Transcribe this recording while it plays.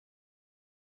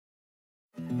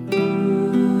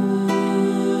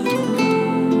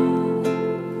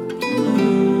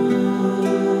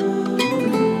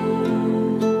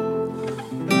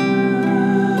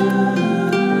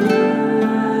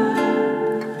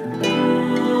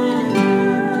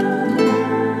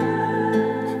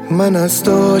من از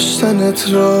داشتنت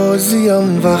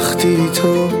راضیم وقتی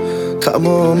تو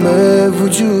تمام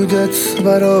وجودت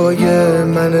برای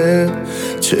منه.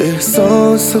 چه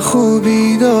احساس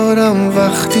خوبی دارم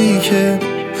وقتی که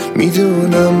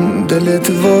میدونم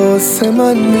دلت واسه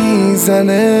من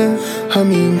میزنه.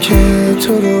 همین که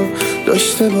تو رو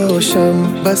داشته باشم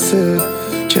بسه،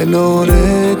 کنار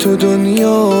تو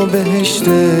دنیا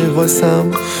بهشته واسم.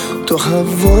 تو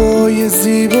هوای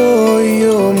زیبایی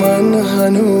و من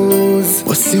هنوز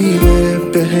واسیب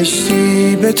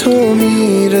بهشتی به تو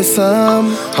میرسم.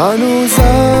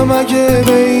 هنوزم اگه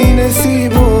بین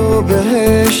سیب و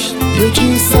بهشت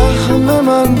یکی سهم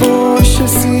من باشه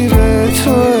سیب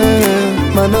توه.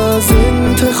 من از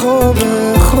انتخاب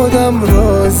خودم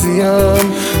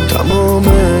راضیم، تمام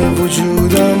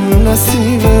وجودم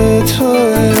نصیب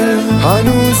توه.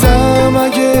 هنوزم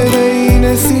اگه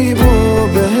بین سیب و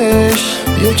بهشت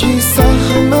یکی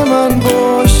سهم من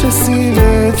باشه سیب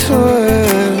توه.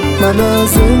 من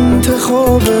از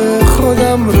انتخاب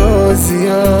خودم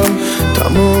راضیم،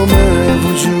 تمام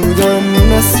وجودم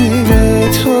نصیب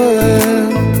توه.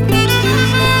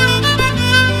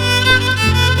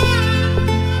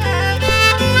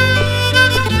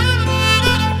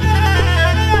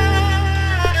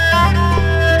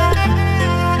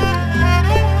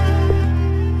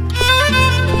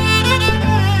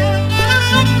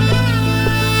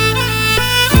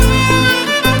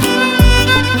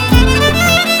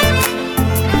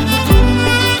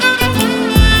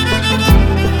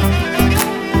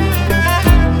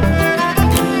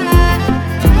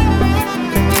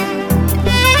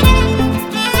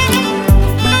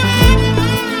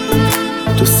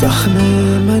 تو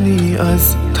سحمه منی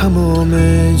از تمام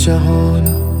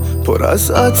جهان، پر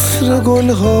از عطر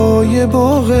گلهای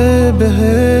باغ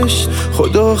بهشت.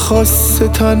 خدا خواسته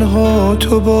تنها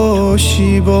تو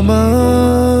باشی با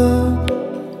من،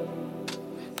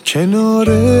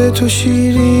 کنار تو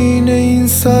شیرین این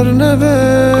سرنوشت.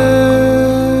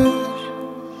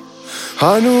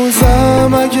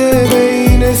 هنوزم اگه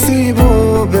بین سیب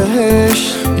و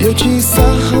بهشت یکی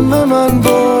سهم من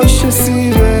باشه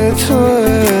سیب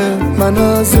توه. من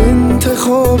از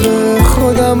انتخاب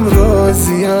خودم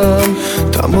راضیم،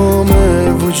 تمام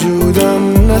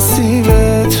وجودم نصیب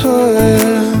توه.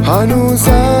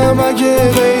 هنوزم اگه